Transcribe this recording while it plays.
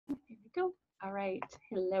go. All right.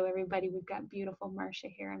 Hello, everybody. We've got beautiful Marcia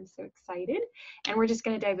here. I'm so excited. And we're just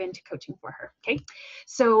going to dive into coaching for her. Okay.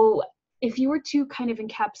 So, if you were to kind of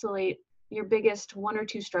encapsulate your biggest one or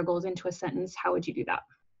two struggles into a sentence, how would you do that?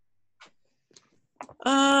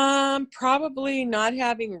 Probably not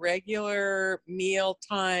having regular meal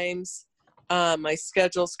times. My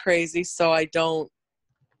schedule's crazy, so I don't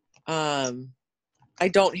have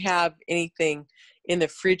anything in the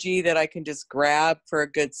fridgie that I can just grab for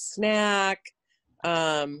a good snack.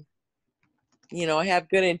 I have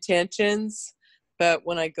good intentions, but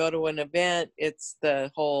when I go to an event, it's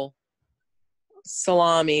the whole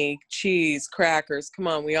salami, cheese, crackers. Come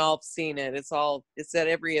on, we all have seen it. It's at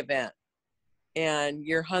every event. And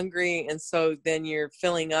you're hungry, and so then you're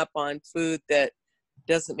filling up on food that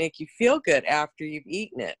doesn't make you feel good after you've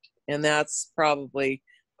eaten it. And that's probably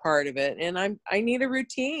part of it. And I need a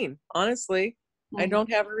routine, honestly. I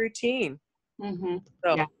don't have a routine.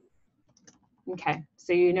 So. Yeah. Okay.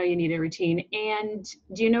 So you know you need a routine. And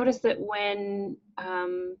do you notice that when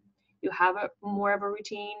you have more of a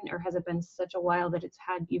routine, or has it been such a while that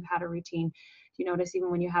you've had a routine? Do you notice even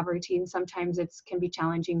when you have a routine, sometimes it can be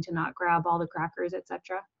challenging to not grab all the crackers,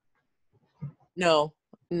 etc.? No,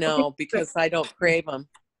 Okay, because I don't crave them.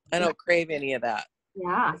 I don't crave any of that.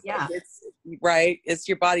 Yeah. It's right. It's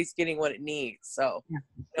your body's getting what it needs. So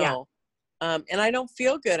no. And I don't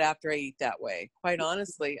feel good after I eat that way, quite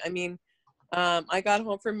honestly. I mean, I got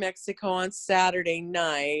home from Mexico on Saturday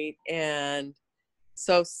night, and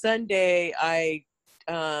so Sunday I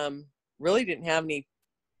really didn't have any.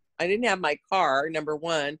 I didn't have my car, number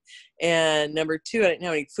one, and number two, I didn't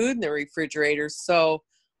have any food in the refrigerator. So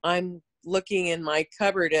I'm looking in my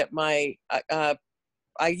cupboard at my.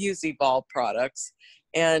 I use Evolve products,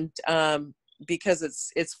 and because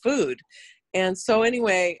it's food. And so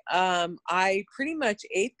anyway, I pretty much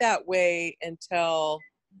ate that way until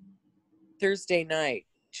Thursday night,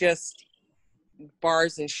 just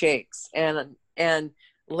bars and shakes, and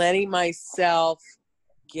letting myself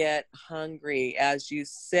get hungry, as you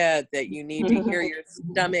said, that you need to hear your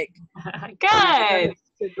stomach Good.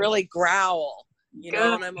 to really growl, Good.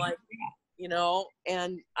 and I'm like,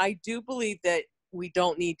 and I do believe that we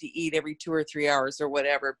don't need to eat every 2 or 3 hours or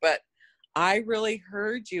whatever, but I really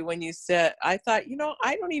heard you when you said, I thought,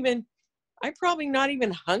 I'm probably not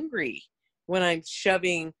even hungry when I'm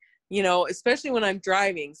shoving, especially when I'm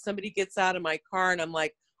driving. Somebody gets out of my car and I'm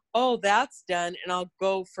like, oh, that's done. And I'll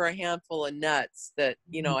go for a handful of nuts that,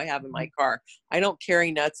 I have in my car. I don't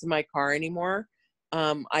carry nuts in my car anymore.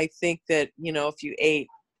 I think that, if you ate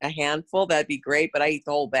a handful, that'd be great, but I eat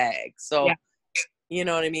the whole bag. So, Yeah. You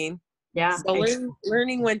know what I mean? Yeah. So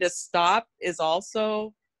learning when to stop is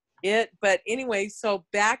also it. But anyway, so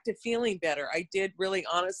back to feeling better. I did really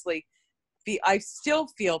honestly I still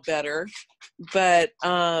feel better, but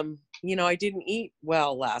I didn't eat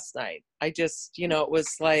well last night. I just, it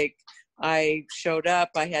was like I showed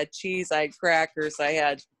up, I had cheese, I had crackers, I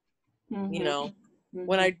had,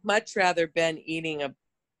 when I'd much rather been eating a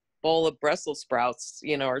bowl of Brussels sprouts,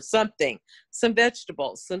 or something, some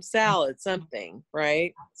vegetables, some salad, something,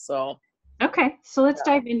 right? So. Okay, so let's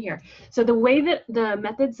dive in here. So the way that the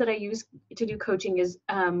methods that I use to do coaching is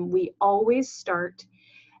we always start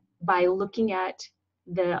by looking at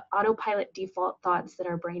the autopilot default thoughts that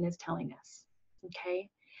our brain is telling us, okay?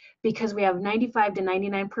 Because we have 95 to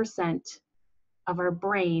 99% of our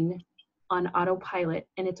brain on autopilot,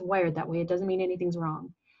 and it's wired that way. It doesn't mean anything's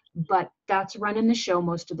wrong, but that's running the show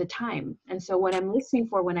most of the time. And so what I'm listening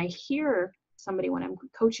for when I hear somebody, when I'm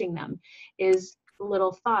coaching them, is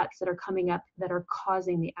little thoughts that are coming up that are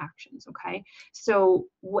causing the actions. Okay, so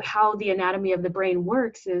how the anatomy of the brain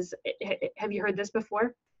works is, have you heard this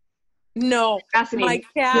before? No, Fascinating.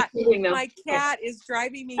 my cat is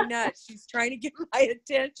driving me nuts. She's trying to get my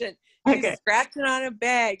attention. She's scratching on a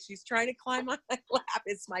bag. She's trying to climb on my lap.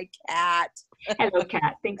 It's my cat. Hello,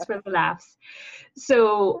 cat. Thanks for the laughs.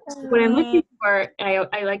 So what I'm looking for, and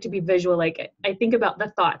I like to be visual, like I think about the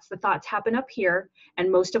thoughts. The thoughts happen up here,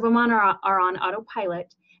 and most of them are on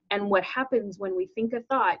autopilot. And what happens when we think a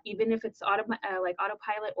thought, even if it's like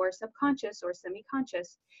autopilot or subconscious or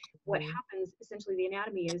semi-conscious, what happens essentially, the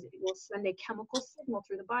anatomy is it will send a chemical signal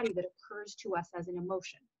through the body that occurs to us as an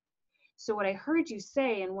emotion. So what I heard you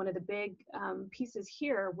say, and one of the big pieces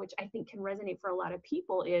here, which I think can resonate for a lot of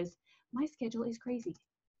people, is my schedule is crazy.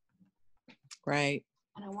 Right.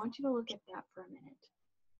 And I want you to look at that for a minute.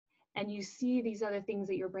 And you see these other things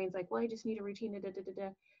that your brain's like, well, I just need a routine, da, da, da, da.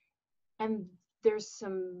 And there's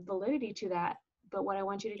some validity to that. But what I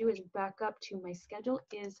want you to do is back up to my schedule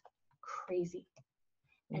is crazy.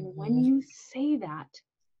 And when you say that,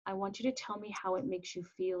 I want you to tell me how it makes you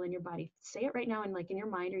feel in your body. Say it right now and like in your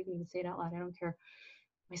mind, or you can even say it out loud. I don't care.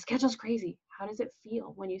 My schedule's crazy. How does it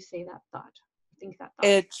feel when you say that thought? Think that thought.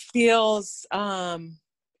 It feels kind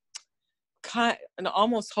and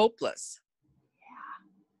almost hopeless.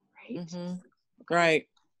 Yeah. Right. Mm-hmm. Okay. Right.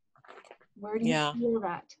 Where do you feel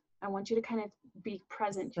that? I want you to kind of be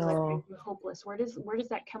present to like you're hopeless. Where does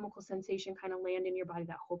that chemical sensation kind of land in your body?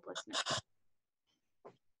 That hopelessness.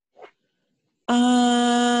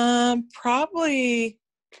 Probably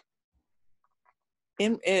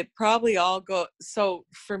it probably all go. So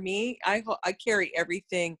for me, I carry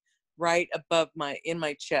everything right above in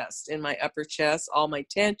my chest, in my upper chest, all my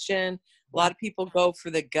tension. A lot of people go for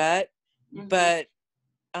the gut, but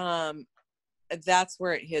that's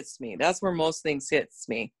where it hits me. That's where most things hits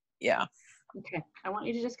me. Yeah. Okay. I want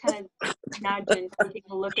you to just kind of imagine taking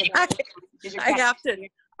a look at that.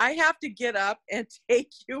 I have to get up and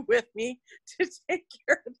take you with me to take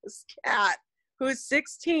care of this cat who's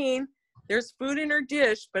 16. There's food in her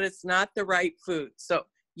dish, but it's not the right food. So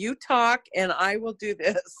you talk and I will do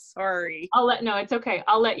this. Sorry. No, it's okay.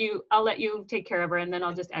 I'll let you take care of her, and then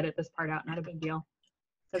I'll just edit this part out. Not a big deal.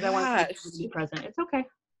 Because I want you to be present. It's okay.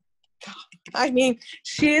 I mean,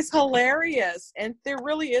 she is hilarious, and there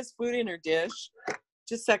really is food in her dish.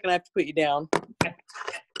 Just a second, I have to put you down. Okay.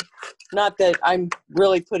 Not that I'm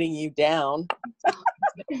really putting you down.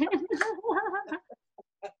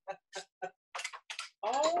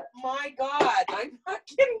 Oh my God, I'm not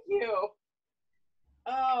kidding you.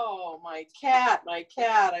 Oh, my cat. I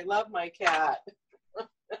love my cat.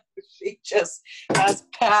 She just has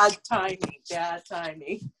bad timing.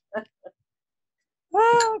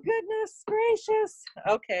 Oh, goodness gracious.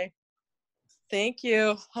 Okay. Thank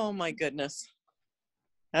you. Oh my goodness.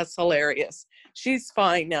 That's hilarious. She's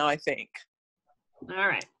fine now, I think. All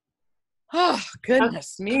right. Oh,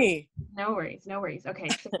 goodness me. No worries. Okay.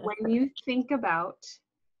 So when you think about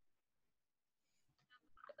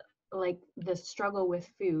like the struggle with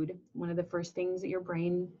food, one of the first things that your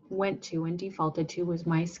brain went to and defaulted to was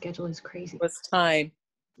my schedule is crazy. It was time.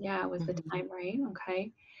 Yeah, it was the time, right?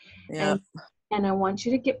 Okay. Yeah. And I want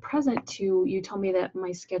you to get present to, you told me that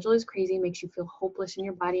my schedule is crazy, makes you feel hopeless in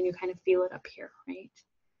your body, and you kind of feel it up here, right?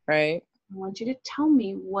 Right. I want you to tell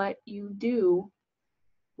me what you do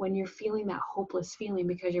when you're feeling that hopeless feeling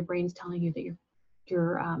because your brain's telling you that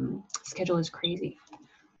your schedule is crazy.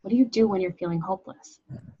 What do you do when you're feeling hopeless?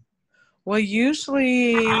 Well,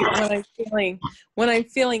 usually when I'm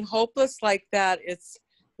feeling hopeless like that, it's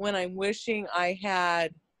when I'm wishing I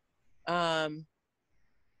had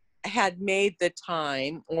made the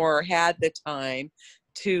time or had the time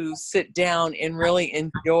to sit down and really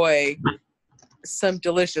enjoy some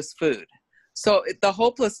delicious food. So the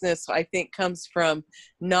hopelessness, I think, comes from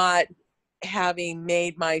not having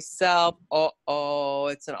made myself,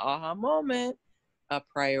 it's an aha moment, a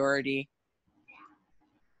priority.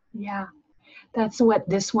 Yeah, that's what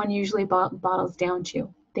this one usually bottles down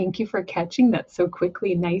to. Thank you for catching that so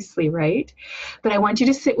quickly, nicely, right? But I want you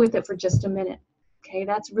to sit with it for just a minute. Okay,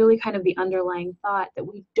 that's really kind of the underlying thought that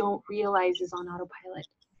we don't realize is on autopilot.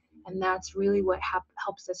 And that's really what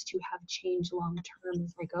helps us to have change long term.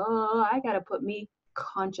 Is like, oh, I got to put me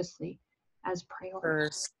consciously as priority.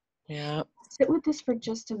 First. Yeah. Sit with this for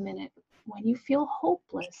just a minute. When you feel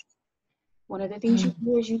hopeless, one of the things you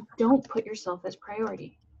do is you don't put yourself as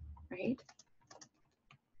priority, right?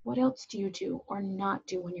 What else do you do or not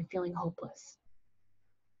do when you're feeling hopeless?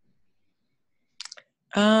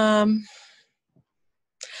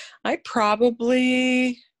 I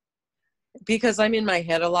probably, because I'm in my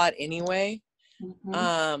head a lot anyway,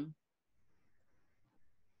 I'm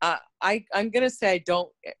gonna say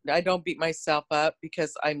I don't beat myself up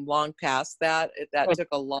because I'm long past that. That took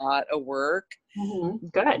a lot of work.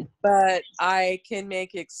 Good. But I can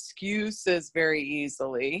make excuses very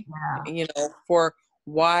easily, for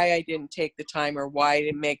why I didn't take the time or why I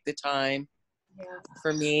didn't make the time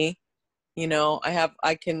for me.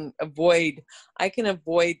 I can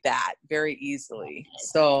avoid that very easily.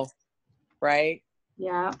 So, right?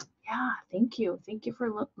 Yeah. Thank you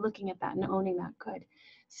for looking at that and owning that. Good.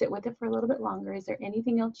 Sit with it for a little bit longer. Is there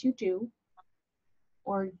anything else you do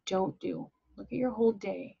or don't do? Look at your whole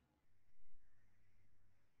day.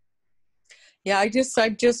 Yeah,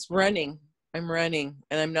 I'm just running. I'm running,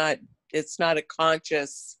 and it's not a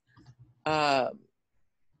conscious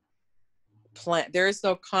plan. There is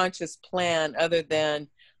no conscious plan other than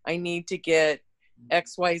I need to get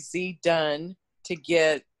XYZ done to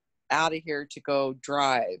get out of here to go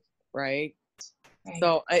drive, right?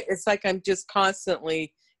 So it's like I'm just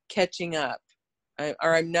constantly catching up.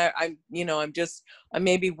 I'm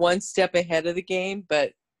maybe one step ahead of the game,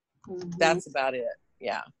 but that's about it.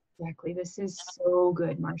 Yeah. Exactly. This is so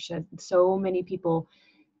good, Marcia. So many people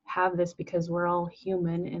have this because we're all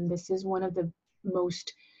human, and this is one of the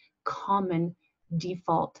most common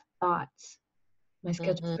default thoughts. My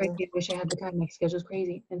schedule's crazy. Mm-hmm. I wish I had the time. My schedule's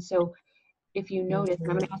crazy. And so if you notice, and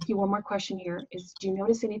I'm going to ask you one more question here, is do you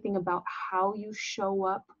notice anything about how you show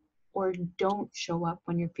up or don't show up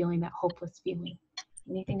when you're feeling that hopeless feeling?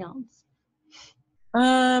 Anything else?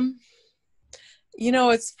 Um,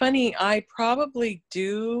 it's funny. I probably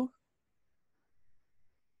do.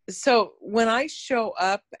 So when I show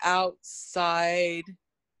up outside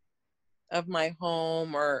of my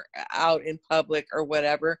home or out in public or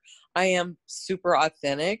whatever, I am super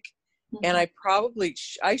authentic. And I probably,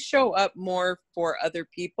 I show up more for other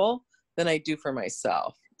people than I do for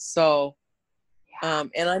myself. So,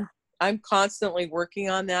 and I'm constantly working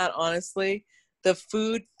on that, honestly. The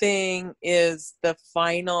food thing is the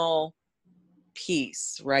final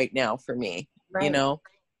piece right now for me, Right.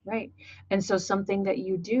 Right. And so something that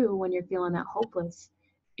you do when you're feeling that hopeless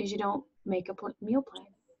is you don't make a meal plan.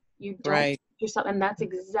 You don't Right. yourself, and that's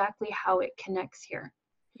exactly how it connects here.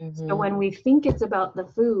 So Mm-hmm. when we think it's about the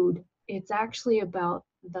food, it's actually about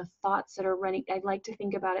the thoughts that are running. I'd like to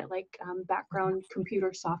think about it like background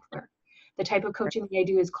computer software. The type of coaching that I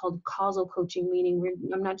do is called causal coaching, meaning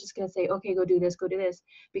I'm not just going to say, okay, go do this,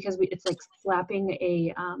 because it's like slapping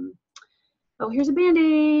a, oh, here's a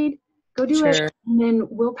Band-Aid, go do it. Sure. And then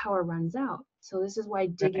willpower runs out. So this is why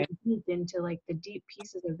digging Right. deep into like the deep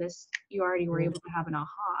pieces of this, you already were able to have an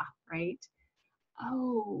aha, right?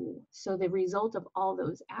 Oh, so the result of all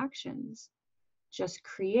those actions just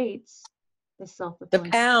creates the The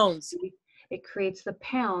self-fulfilling pounds. prophecy. It creates the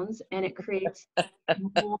pounds, and it creates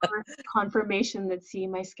more confirmation that, see,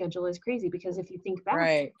 my schedule is crazy. Because if you think back,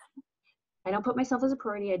 Right. I don't put myself as a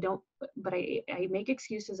priority. I don't, but I make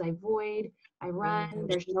excuses. I avoid. I run. Mm-hmm.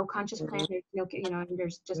 There's no conscious plan. There's no,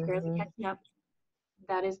 there's just barely Mm-hmm. catching up.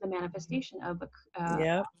 That is the manifestation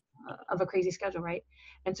Yep. of a crazy schedule, right?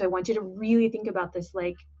 And so I want you to really think about this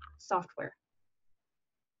like software.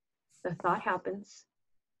 The thought happens.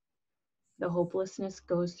 The hopelessness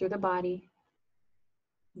goes through the body.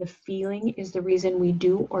 The feeling is the reason we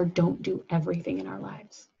do or don't do everything in our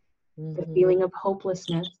lives. The Mm-hmm. feeling of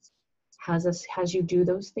hopelessness has you do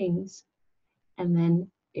those things, and then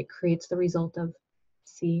it creates the result of,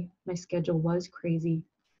 see, my schedule was crazy.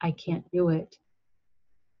 I can't do it.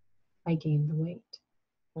 I gained the weight.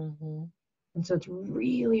 Mm-hmm. And so it's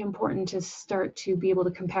really important to start to be able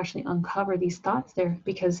to compassionately uncover these thoughts there,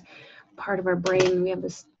 because part of our brain, we have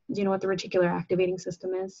this, do you know what the reticular activating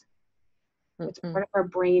system is? It's Mm-hmm. part of our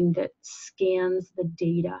brain that scans the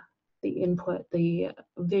data, the input, the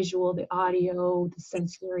visual, the audio, the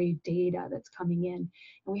sensory data that's coming in.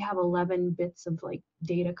 And we have 11 bits of like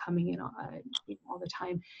data coming in all the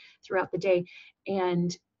time throughout the day.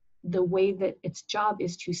 And the way that its job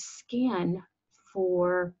is to scan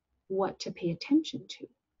for what to pay attention to.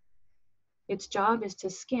 Its job is to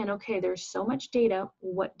scan, okay, there's so much data.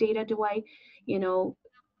 What data do I,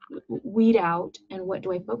 weed out, and what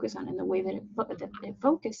do I focus on? And the way that it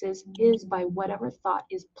focuses is by whatever thought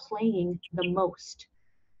is playing the most.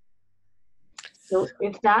 So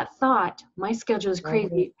if that thought, my schedule is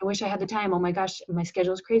crazy, I wish I had the time, oh my gosh, my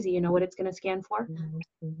schedule is crazy, you know what it's going to scan for?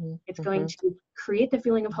 Mm-hmm. It's going Mm-hmm. to create the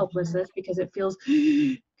feeling of hopelessness because it feels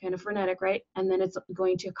kind of frenetic, right? And then it's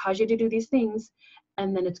going to cause you to do these things,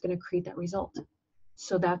 and then it's going to create that result.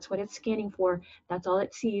 So that's what it's scanning for. That's all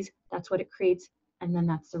it sees. That's what it creates. And then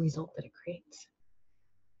that's the result that it creates.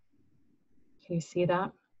 Can you see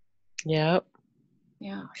that? Yep.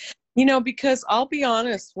 Yeah. Because I'll be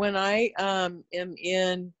honest, when I am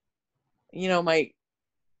in, my,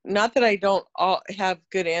 not that I don't have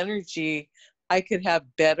good energy, I could have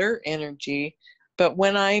better energy, but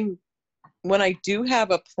when I do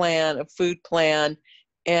have a plan, a food plan,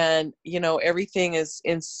 and everything is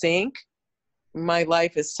in sync, my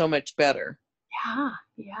life is so much better. Yeah.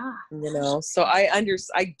 Yeah. So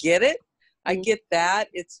I get it. I Mm. get that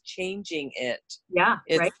it's changing it. Yeah.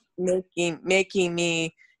 It's Right. making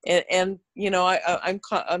me, and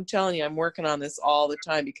I'm telling you, I'm working on this all the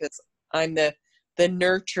time because I'm the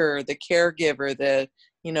nurturer, the caregiver,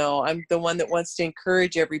 I'm the one that wants to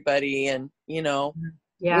encourage everybody, and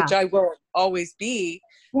Yeah. which I will always be,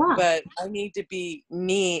 Yeah. but I need to be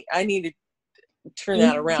me. I need to turn You that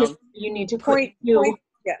need to, around. you need to put Point, you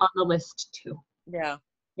yeah, on the list too. yeah,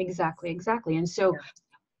 Exactly. And so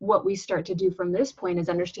what we start to do from this point is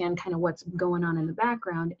understand kind of what's going on in the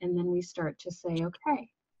background. And then we start to say, okay,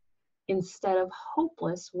 instead of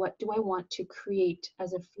hopeless, what do I want to create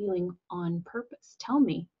as a feeling on purpose? Tell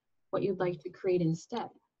me what you'd like to create instead.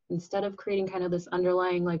 instead of creating kind of this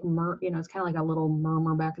underlying like it's kind of like a little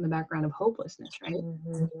murmur back in the background of hopelessness, right?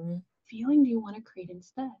 Mm-hmm. Feeling do you want to create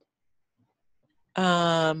instead?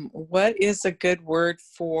 What is a good word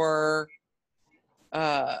for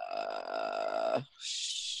uh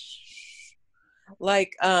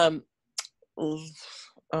like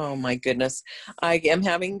oh my goodness, I am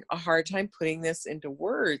having a hard time putting this into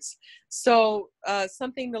words. So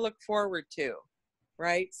something to look forward to,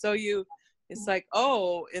 right? So it's like,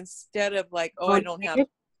 oh, instead of like, oh, I don't have,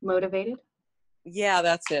 Motivated. yeah,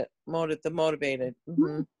 that's it. The motivated.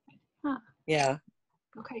 Mm-hmm. Huh. Yeah.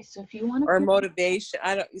 Okay, so if you want to Or motivation,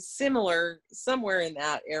 I don't, similar, somewhere in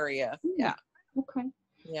that area. Yeah. Okay.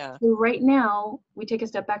 Yeah. So right now, we take a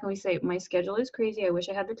step back and we say, my schedule is crazy. I wish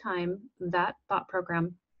I had the time. That thought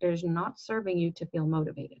program is not serving you to feel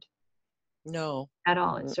motivated. No. At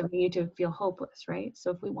all. It's serving you to feel hopeless, right? So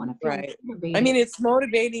if we want to feel Right. motivated. I mean, it's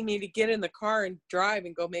motivating me to get in the car and drive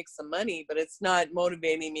and go make some money, but it's not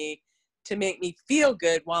motivating me to make me feel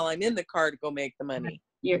good while I'm in the car to go make the money.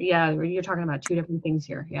 You're talking about two different things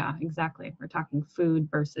here. Yeah, exactly. We're talking food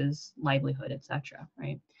versus livelihood, etc.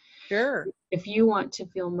 Right? Sure. If you want to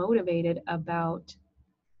feel motivated about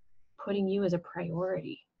putting you as a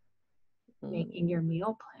priority, making your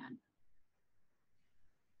meal plan,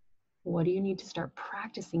 what do you need to start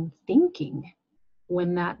practicing thinking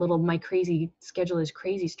when that little my crazy schedule is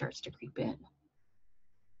crazy starts to creep in?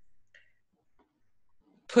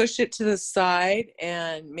 Push it to the side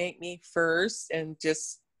and make me first, and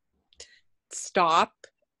just stop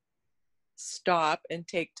and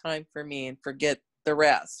take time for me and forget the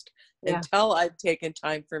rest until I've taken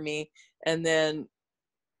time for me, and then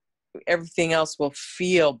everything else will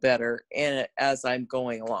feel better as I'm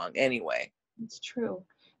going along anyway. It's true.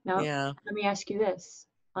 Now, yeah. Let me ask you this.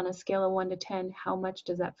 On a scale of 1 to 10, how much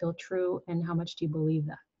does that feel true and how much do you believe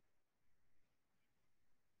that?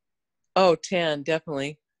 Oh, 10,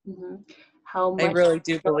 definitely. Mm-hmm. How much? I really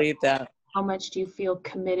do believe that. How much do you feel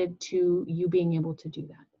committed to you being able to do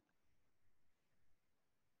that?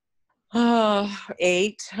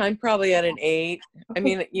 8. I'm probably at an 8. Okay. I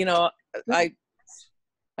mean, I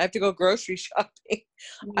have to go grocery shopping.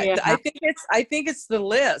 Yeah. I think it's the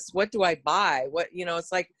list. What do I buy?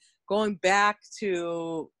 It's like going back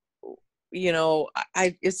to,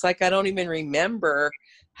 it's like I don't even remember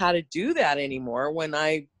how to do that anymore, when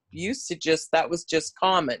I used to that was just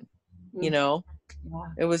common, Yeah.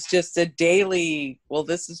 It was just a daily, well,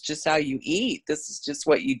 this is just how you eat. This is just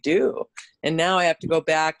what you do. And now I have to go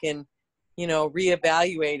back and,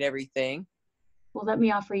 reevaluate everything. Well, let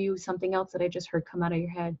me offer you something else that I just heard come out of your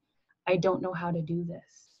head. I don't know how to do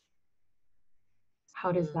this.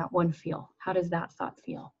 How does that one feel? How does that thought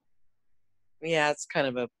feel? Yeah, it's kind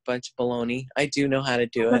of a bunch of baloney. I do know how to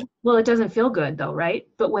do it. Well, it doesn't feel good though, right?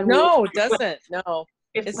 But when No, it doesn't. No,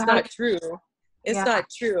 it's not true. It's Yeah. not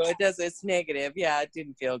true. It does. It's negative. Yeah, it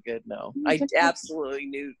didn't feel good. No, I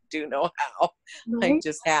absolutely do know how. Right?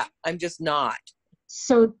 I'm just not.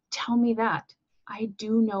 So tell me that. I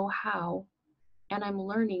do know how, and I'm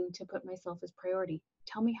learning to put myself as priority.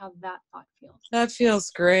 Tell me how that thought feels. That feels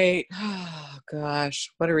great. Oh gosh,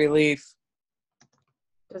 what a relief.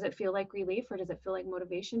 Does it feel like relief or does it feel like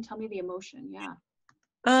motivation? Tell me the emotion. Yeah.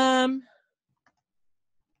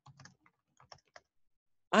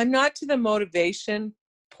 I'm not to the motivation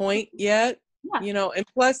point yet, Yeah. And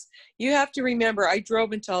plus you have to remember I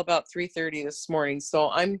drove until about 3:30 this morning, so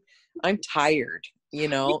I'm tired,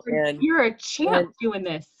 and You're a champ doing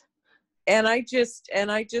this. And I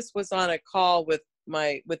just was on a call with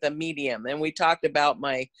a medium, and we talked about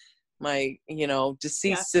my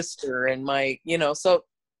deceased sister, and my so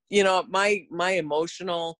my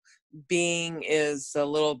emotional being is a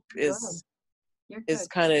little is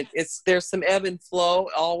kind of, there's some ebb and flow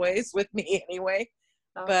always with me anyway.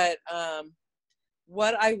 But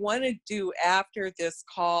what I want to do after this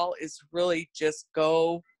call is really just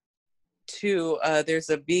go to there's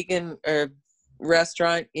a vegan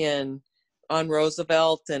restaurant on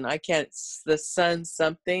Roosevelt, and the Sun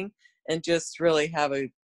something, and just really have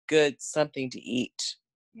a good something to eat.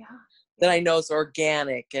 Yeah. That I know is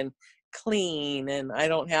organic and clean, and I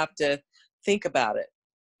don't have to think about it.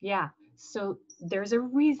 Yeah. So there's a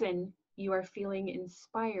reason you are feeling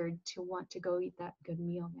inspired to want to go eat that good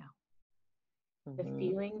meal now. The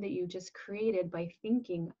feeling that you just created by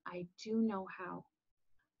thinking, I do know how.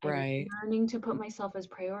 Right. I'm learning to put myself as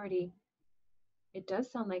priority. It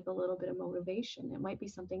does sound like a little bit of motivation. It might be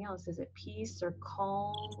something else. Is it peace or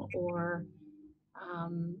calm or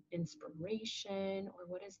inspiration, or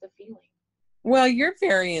what is the feeling? Well, you're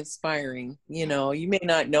very inspiring. You may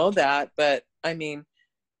not know that, but I mean,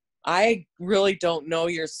 I really don't know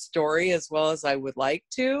your story as well as I would like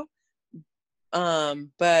to.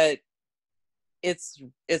 But it's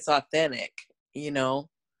authentic, you know,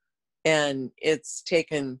 and it's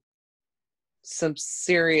taken some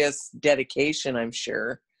serious dedication, I'm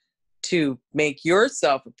sure, to make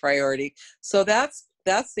yourself a priority. So that's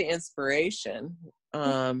the inspiration.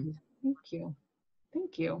 Thank you.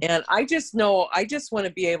 Thank you. And I just know, I just want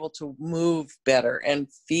to be able to move better and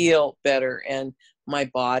feel better, and my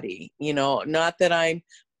body, you know, not that I'm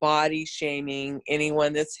body shaming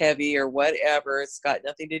anyone that's heavy or whatever. It's got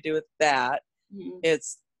nothing to do with that. Mm-hmm.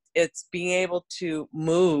 It's being able to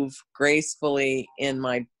move gracefully in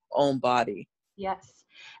my own body. Yes.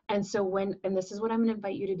 And so and this is what I'm going to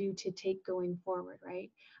invite you to do to take going forward, right?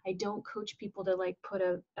 I don't coach people to like put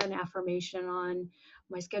an affirmation on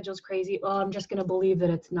my schedule's crazy. Oh, I'm just going to believe that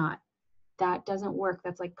it's not. That doesn't work.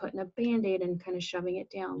 That's like putting a Band-Aid and kind of shoving it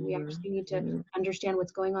down. We actually need to understand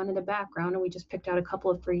what's going on in the background. And we just picked out a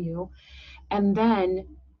couple for you. And then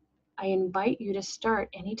I invite you to start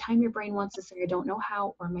anytime your brain wants to say, I don't know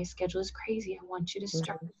how, or my schedule is crazy. I want you to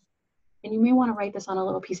start. And you may want to write this on a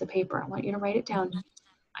little piece of paper. I want you to write it down.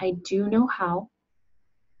 I do know how.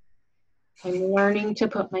 I'm learning to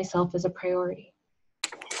put myself as a priority.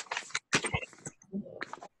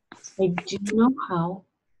 I do know how,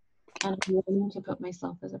 and I'm learning to put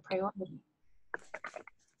myself as a priority.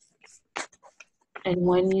 And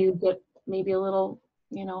when you get maybe a little,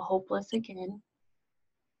 hopeless again,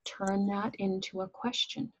 turn that into a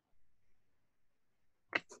question.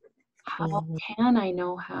 How can I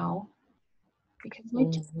know how? Because I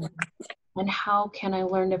do. And how can I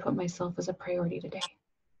learn to put myself as a priority today?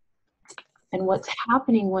 And what's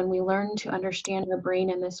happening when we learn to understand our brain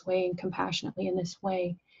in this way and compassionately in this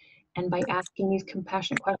way, and by asking these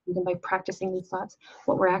compassionate questions and by practicing these thoughts,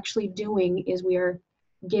 what we're actually doing is we are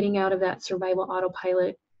getting out of that survival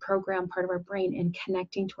autopilot program part of our brain and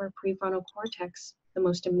connecting to our prefrontal cortex, the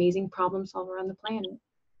most amazing problem solver on the planet.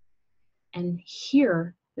 And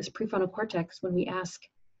here, this prefrontal cortex, when we ask,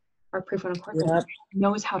 our prefrontal cortex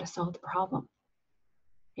knows how to solve the problem.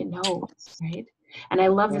 It knows, right? And I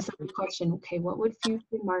love this other question. Okay, what would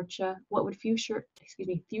future Marcia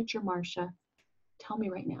tell me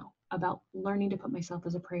right now about learning to put myself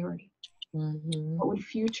as a priority? What would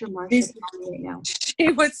future Marcia tell me right now?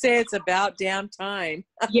 She would say it's about damn time.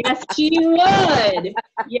 Yes, she would.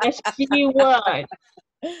 Yes, she would.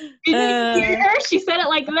 Didn't you hear her? She said it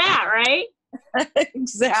like that, right?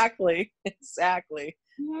 Exactly.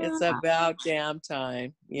 Yeah. It's about damn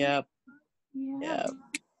time. Yep. Yeah.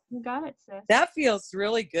 You got it, sis. That feels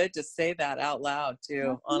really good to say that out loud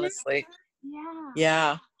too, honestly.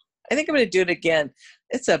 Yeah. I think I'm going to do it again.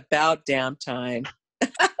 It's about damn time.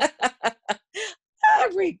 There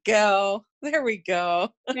we go.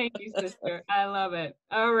 Thank you, sister. I love it.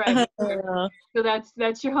 All right. So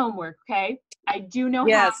that's your homework, okay? I do know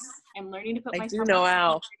how. I'm learning to put myself.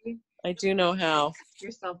 I do know how.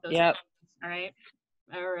 Yourself those. Yep. All right.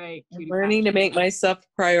 I'm learning to make myself a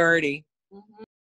priority.